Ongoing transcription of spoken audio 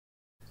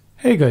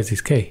Hey guys, it's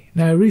Kay.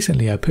 Now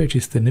recently I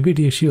purchased the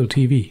Nvidia Shield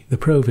TV, the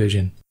Pro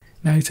version.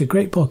 Now it's a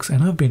great box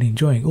and I've been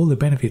enjoying all the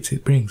benefits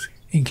it brings,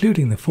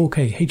 including the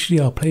 4K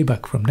HDR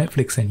playback from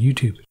Netflix and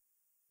YouTube.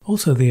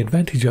 Also the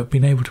advantage of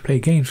being able to play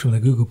games from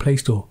the Google Play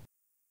Store.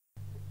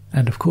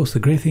 And of course the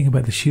great thing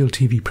about the Shield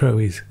TV Pro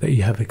is that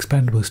you have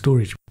expandable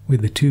storage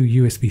with the 2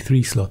 USB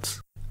 3 slots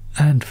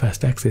and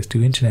fast access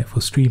to internet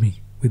for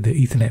streaming with the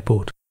Ethernet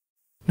port.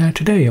 Now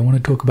today I want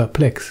to talk about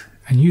Plex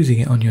and using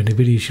it on your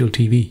Nvidia Shield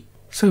TV.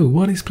 So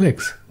what is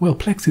Plex? Well,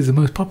 Plex is the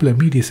most popular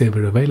media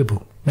server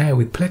available. Now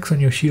with Plex on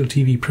your Shield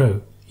TV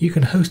Pro, you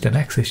can host and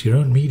access your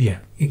own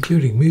media,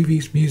 including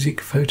movies, music,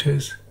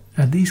 photos,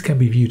 and these can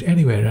be viewed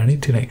anywhere an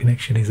internet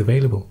connection is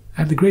available.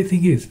 And the great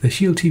thing is, the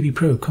Shield TV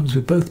Pro comes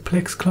with both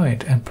Plex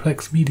Client and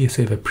Plex Media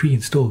Server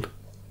pre-installed.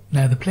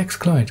 Now the Plex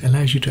Client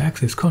allows you to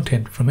access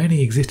content from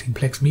any existing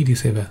Plex Media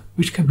Server,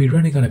 which can be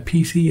running on a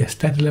PC, a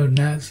standalone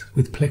NAS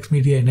with Plex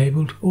Media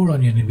enabled, or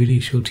on your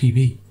Nvidia Shield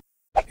TV.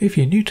 If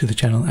you're new to the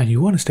channel and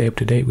you want to stay up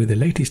to date with the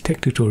latest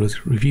tech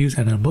tutorials, reviews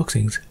and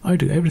unboxings, I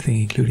do everything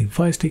including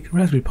Fire Stick,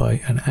 Raspberry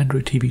Pi and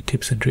Android TV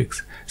tips and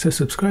tricks, so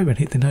subscribe and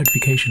hit the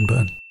notification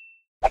button.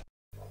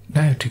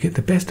 Now to get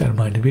the best out of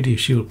my Nvidia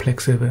Shield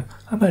Plex server,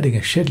 I'm adding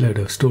a shed load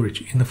of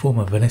storage in the form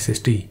of an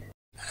SSD.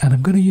 And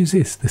I'm going to use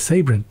this, the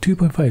Sabrent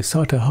 2.5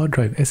 SATA hard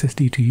drive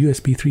SSD to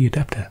USB 3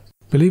 adapter.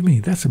 Believe me,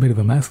 that's a bit of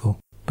a mouthful,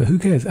 but who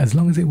cares as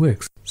long as it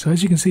works. So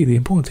as you can see, the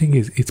important thing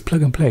is it's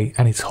plug and play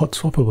and it's hot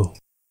swappable.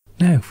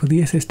 Now for the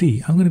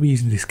SSD, I'm going to be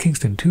using this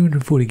Kingston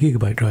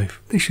 240GB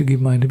drive. This should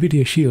give my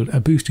Nvidia Shield a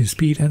boost in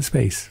speed and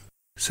space.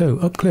 So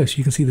up close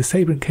you can see the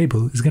Sabrent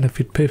cable is going to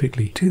fit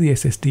perfectly to the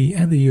SSD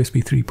and the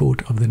USB 3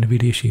 port of the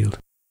Nvidia Shield.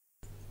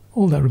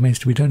 All that remains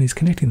to be done is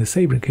connecting the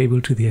Sabrent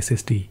cable to the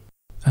SSD.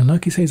 And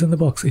like it says on the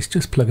box, it's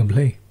just plug and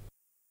play.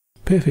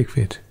 Perfect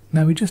fit.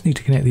 Now we just need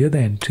to connect the other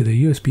end to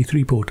the USB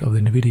 3 port of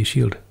the Nvidia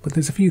Shield, but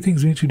there's a few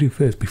things we need to do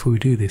first before we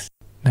do this.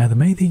 Now the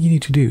main thing you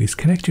need to do is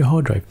connect your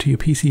hard drive to your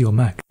PC or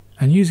Mac.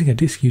 And using a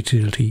disk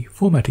utility,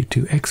 format it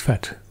to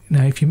exFAT.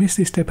 Now if you miss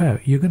this step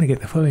out, you're going to get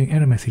the following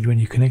error message when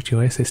you connect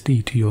your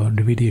SSD to your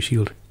Nvidia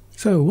Shield.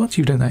 So once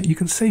you've done that, you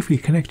can safely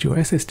connect your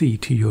SSD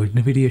to your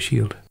Nvidia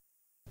Shield.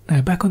 Now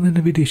back on the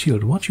Nvidia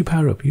Shield, once you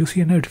power up, you'll see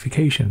a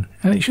notification,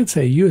 and it should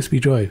say USB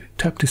drive,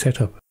 tap to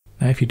set up.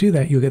 Now if you do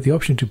that, you'll get the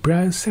option to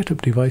browse, set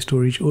up device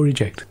storage or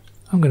eject.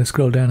 I'm going to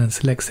scroll down and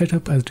select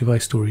setup as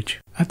device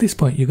storage. At this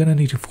point, you're going to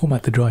need to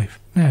format the drive.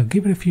 Now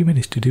give it a few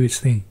minutes to do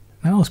its thing.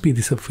 Now I'll speed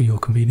this up for your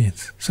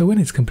convenience. So when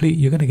it's complete,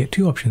 you're going to get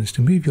two options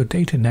to move your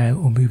data now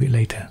or move it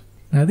later.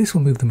 Now this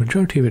will move the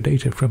majority of your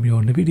data from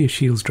your Nvidia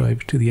Shield's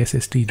drive to the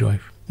SSD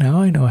drive.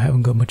 Now I know I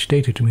haven't got much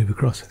data to move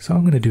across, so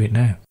I'm going to do it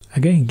now.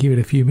 Again, give it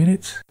a few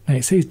minutes. Now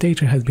it says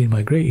data has been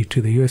migrated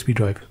to the USB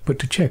drive, but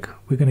to check,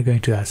 we're going to go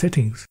into our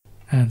settings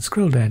and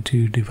scroll down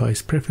to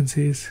device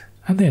preferences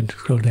and then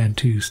scroll down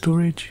to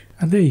storage.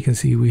 And there you can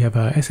see we have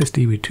our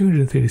SSD with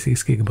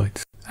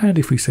 236GB. And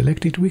if we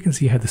select it, we can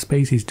see how the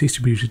space is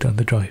distributed on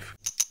the drive.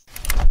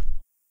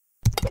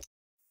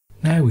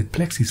 Now with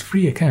Plex's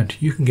free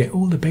account, you can get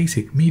all the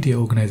basic media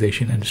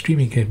organization and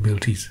streaming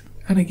capabilities.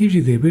 And it gives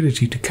you the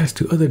ability to cast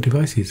to other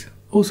devices,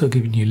 also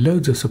giving you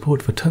loads of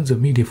support for tons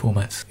of media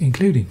formats,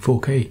 including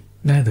 4K.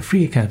 Now the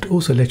free account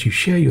also lets you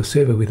share your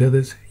server with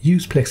others,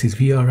 use Plex's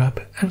VR app,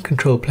 and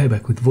control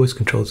playback with voice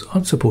controls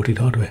on supported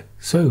hardware.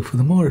 So for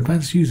the more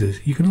advanced users,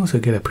 you can also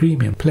get a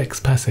premium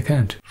Plex Pass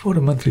account for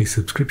a monthly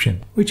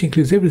subscription, which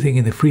includes everything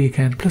in the free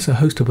account plus a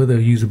host of other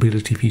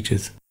usability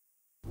features.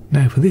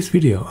 Now for this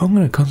video, I'm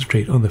going to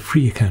concentrate on the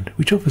free account,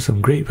 which offers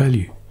some great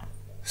value.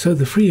 So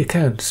the free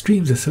account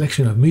streams a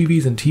selection of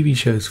movies and TV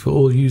shows for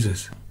all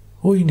users.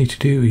 All you need to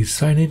do is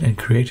sign in and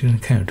create an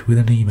account with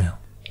an email.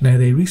 Now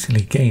they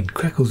recently gained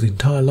Crackle's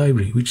entire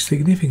library, which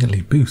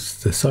significantly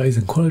boosts the size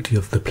and quality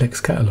of the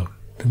Plex catalogue.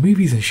 The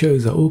movies and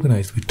shows are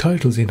organised with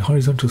titles in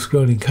horizontal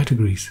scrolling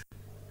categories.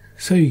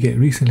 So you get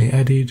recently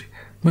added,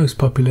 most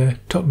popular,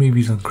 top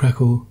movies on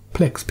Crackle,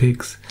 Plex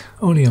picks,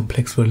 only on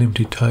Plex for a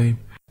limited time,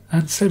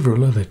 and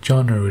several other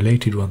genre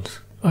related ones.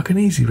 I can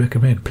easily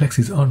recommend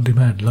Plex's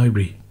on-demand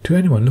library to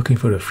anyone looking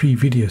for a free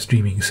video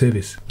streaming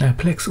service. Now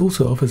Plex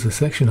also offers a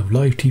selection of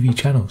live TV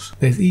channels.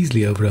 There's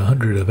easily over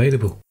 100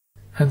 available.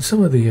 And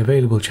some of the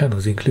available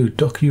channels include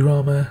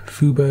Docurama,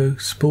 Fubo,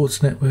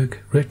 Sports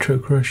Network, Retro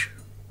Crush,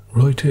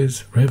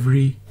 Reuters,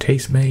 Reverie,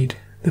 Tastemade,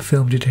 The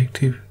Film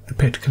Detective, The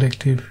Pet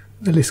Collective,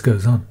 the list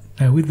goes on.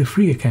 Now with the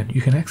free account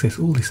you can access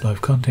all this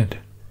live content.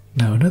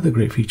 Now another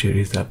great feature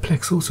is that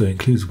Plex also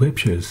includes web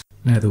shows.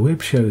 Now the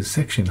web shows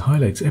section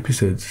highlights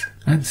episodes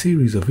and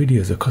series of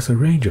videos across a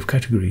range of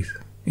categories,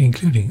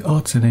 including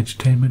arts and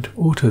entertainment,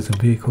 autos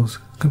and vehicles,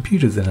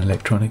 computers and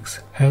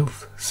electronics,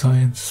 health,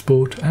 science,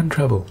 sport and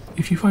travel.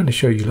 If you find a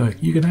show you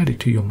like, you can add it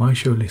to your My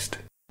Show list.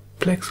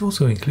 Plex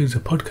also includes a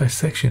podcast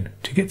section.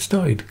 To get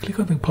started, click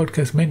on the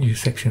podcast menu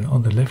section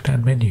on the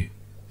left-hand menu.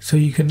 So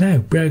you can now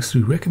browse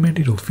through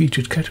recommended or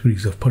featured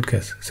categories of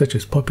podcasts such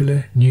as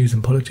popular, news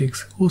and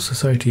politics, or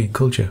society and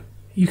culture.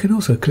 You can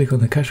also click on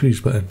the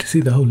categories button to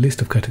see the whole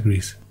list of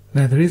categories.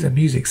 Now there is a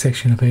music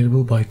section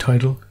available by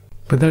title,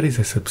 but that is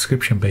a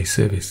subscription-based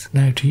service.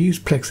 Now, to use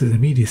Plex as a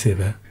media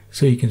server,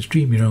 so you can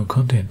stream your own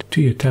content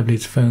to your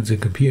tablets, phones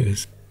and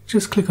computers,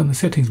 just click on the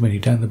settings menu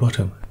down the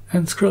bottom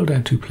and scroll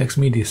down to Plex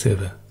Media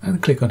Server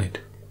and click on it.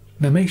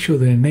 Now make sure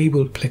the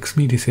enabled Plex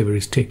Media Server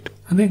is ticked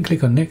and then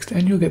click on next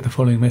and you'll get the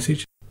following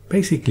message,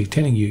 basically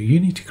telling you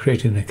need to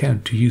create an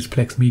account to use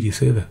Plex Media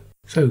Server.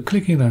 So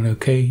clicking on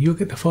OK, you'll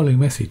get the following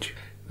message.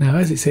 Now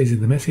as it says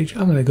in the message,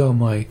 I'm going to go on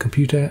my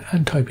computer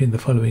and type in the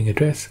following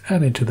address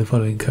and enter the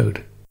following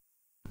code.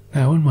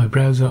 Now on my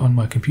browser on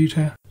my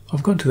computer,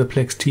 I've gone to the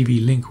Plex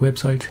TV link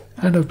website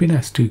and I've been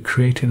asked to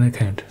create an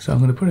account. So I'm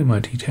going to put in my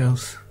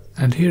details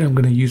and here I'm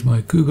going to use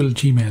my Google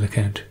Gmail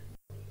account.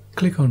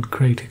 Click on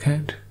Create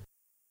Account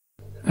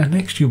and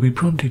next you'll be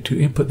prompted to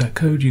input that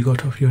code you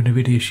got off your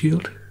Nvidia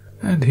Shield,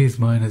 and here's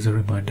mine as a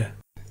reminder.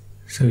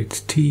 So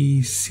it's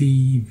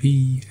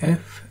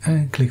TCVF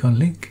and click on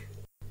link,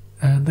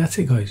 and that's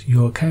it guys,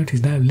 your account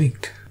is now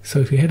linked. So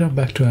if you head on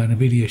back to our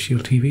Nvidia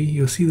Shield TV,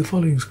 you'll see the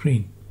following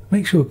screen.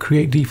 Make sure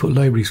Create Default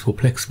Libraries for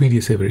Plex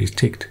Media Server is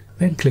ticked,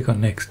 then click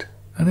on Next,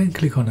 and then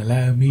click on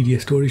Allow Media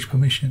Storage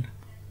Permission,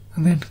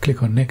 and then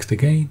click on Next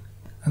again,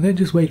 and then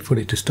just wait for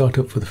it to start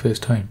up for the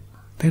first time.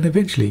 Then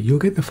eventually you'll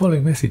get the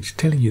following message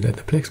telling you that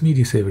the Plex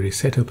Media Server is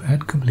set up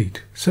and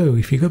complete. So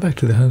if you go back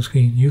to the home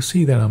screen, you'll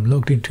see that I'm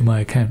logged into my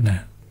account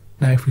now.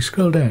 Now if we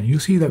scroll down, you'll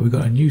see that we've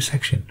got a new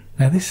section.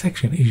 Now this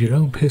section is your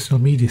own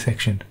personal media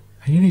section,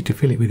 and you need to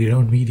fill it with your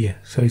own media,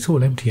 so it's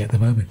all empty at the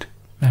moment.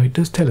 Now it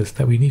does tell us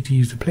that we need to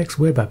use the Plex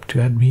web app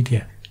to add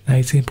media. Now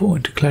it's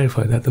important to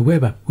clarify that the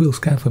web app will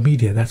scan for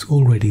media that's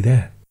already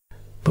there.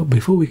 But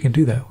before we can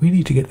do that, we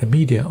need to get the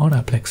media on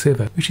our Plex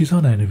server, which is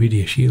on our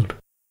Nvidia Shield.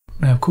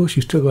 Now of course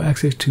you've still got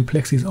access to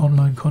Plex's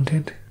online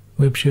content,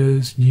 web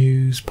shows,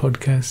 news,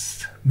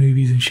 podcasts,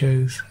 movies and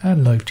shows,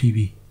 and live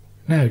TV.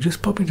 Now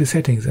just pop into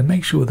settings and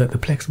make sure that the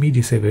Plex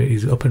Media Server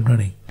is up and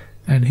running.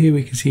 And here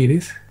we can see it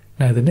is.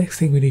 Now the next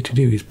thing we need to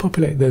do is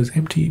populate those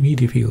empty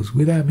media fields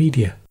with our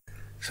media.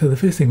 So the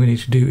first thing we need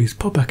to do is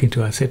pop back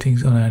into our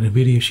settings on our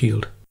Nvidia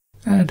Shield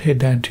and head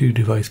down to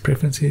Device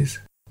Preferences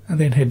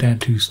and then head down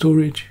to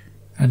Storage,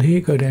 and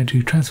here go down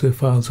to Transfer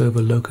Files over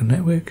Local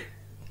Network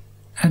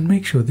and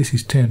make sure this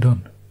is turned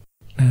on.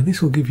 Now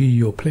this will give you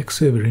your Plex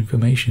server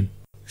information.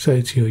 So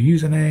it's your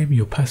username,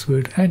 your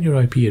password and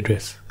your IP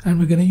address, and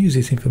we're going to use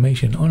this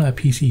information on our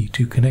PC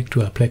to connect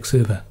to our Plex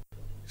server.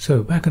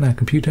 So back on our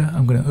computer,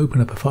 I'm going to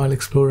open up a file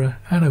explorer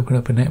and open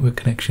up a network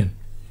connection.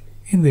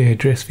 In the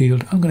address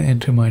field, I'm going to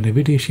enter my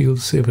Nvidia Shield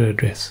server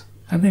address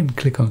and then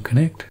click on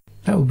connect.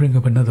 That will bring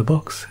up another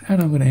box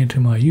and I'm going to enter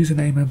my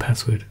username and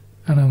password,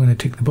 and I'm going to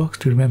tick the box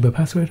to remember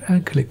password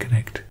and click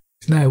connect.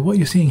 Now what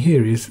you're seeing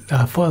here is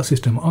our file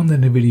system on the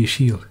Nvidia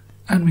Shield,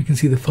 and we can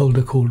see the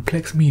folder called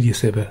Plex Media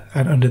Server,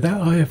 and under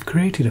that I have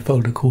created a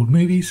folder called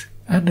Movies,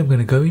 and I'm going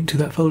to go into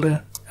that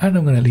folder and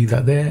I'm going to leave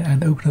that there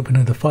and open up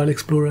another file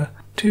explorer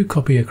to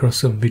copy across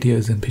some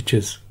videos and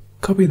pictures.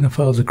 Copying the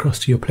files across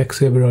to your Plex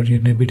server on your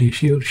Nvidia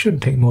Shield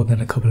shouldn't take more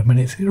than a couple of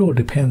minutes. It all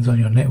depends on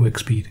your network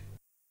speed.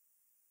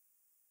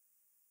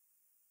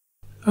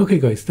 Okay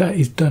guys, that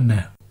is done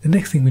now. The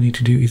next thing we need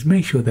to do is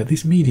make sure that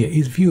this media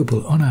is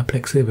viewable on our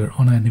Plex server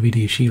on our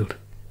Nvidia Shield.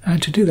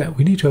 And to do that,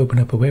 we need to open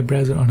up a web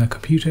browser on our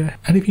computer,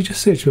 and if you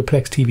just search for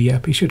Plex TV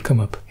app, it should come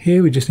up.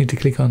 Here we just need to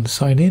click on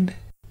Sign In,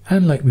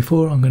 and like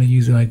before, I'm going to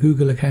use my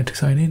Google account to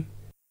sign in.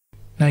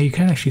 Now you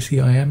can actually see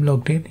I am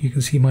logged in. You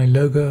can see my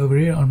logo over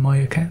here on my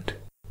account.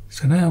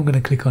 So now I'm going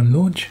to click on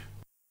Launch.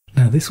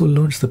 Now this will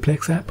launch the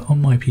Plex app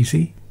on my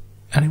PC,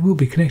 and it will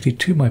be connected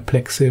to my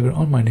Plex server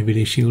on my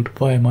Nvidia Shield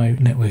via my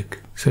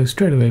network. So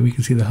straight away we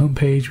can see the home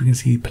page, we can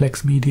see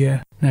Plex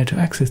Media. Now to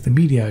access the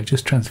media I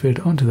just transferred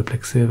onto the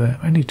Plex server,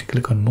 I need to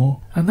click on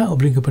More, and that will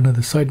bring up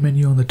another side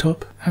menu on the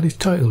top, and it's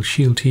titled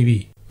Shield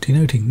TV,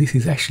 denoting this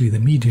is actually the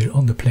media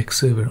on the Plex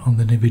server on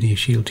the Nvidia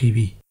Shield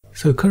TV.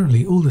 So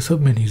currently all the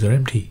submenus are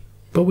empty,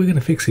 but we're going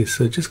to fix this,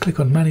 so just click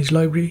on Manage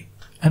Library,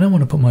 and I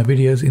want to put my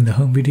videos in the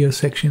Home Videos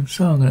section,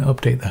 so I'm going to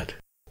update that.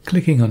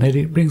 Clicking on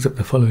Edit brings up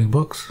the following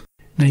box.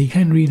 Now you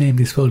can rename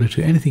this folder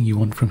to anything you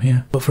want from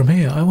here, but from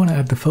here I want to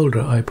add the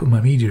folder I put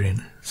my media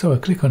in. So I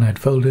click on Add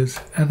Folders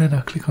and then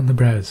I click on the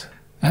Browse.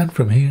 And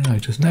from here I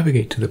just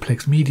navigate to the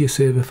Plex Media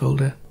Server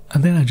folder,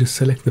 and then I just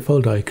select the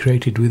folder I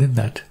created within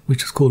that,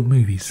 which is called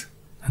Movies.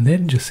 And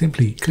then just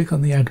simply click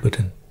on the Add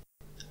button.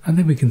 And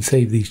then we can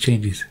save these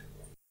changes.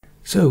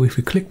 So if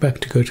we click back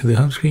to go to the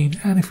home screen,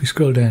 and if we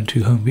scroll down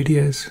to Home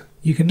Videos,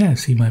 you can now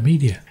see my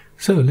media.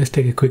 So let's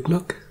take a quick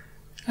look,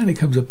 and it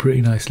comes up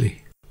pretty nicely.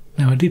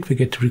 Now I did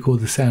forget to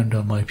record the sound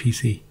on my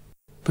PC,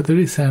 but there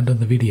is sound on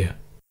the video.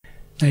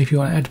 Now if you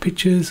want to add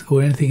pictures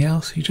or anything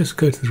else, you just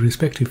go to the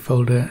respective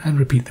folder and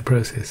repeat the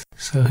process.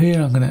 So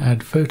here I'm going to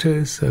add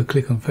photos, so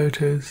click on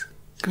Photos,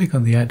 click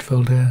on the Add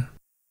folder,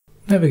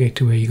 navigate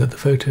to where you got the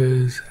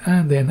photos,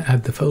 and then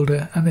add the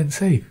folder and then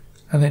save.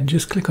 And then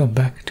just click on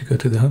Back to go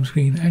to the home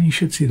screen, and you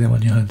should see them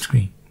on your home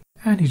screen.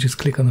 And you just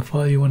click on the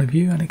file you want to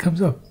view and it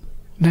comes up.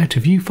 Now to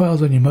view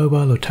files on your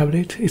mobile or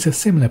tablet, it's a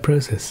similar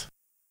process.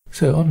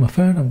 So on my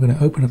phone I'm going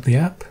to open up the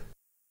app,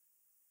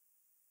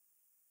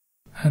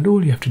 and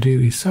all you have to do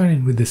is sign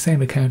in with the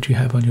same account you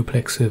have on your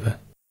Plex server,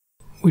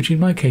 which in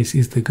my case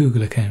is the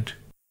Google account,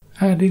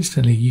 and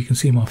instantly you can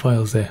see my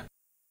files there,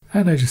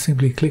 and I just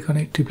simply click on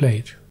it to play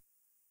it.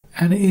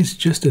 And it is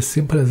just as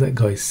simple as that,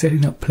 guys,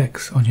 setting up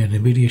Plex on your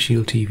Nvidia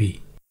Shield TV.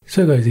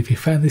 So guys, if you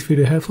found this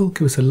video helpful,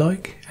 give us a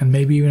like and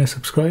maybe even a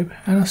subscribe,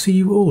 and I'll see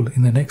you all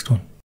in the next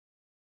one.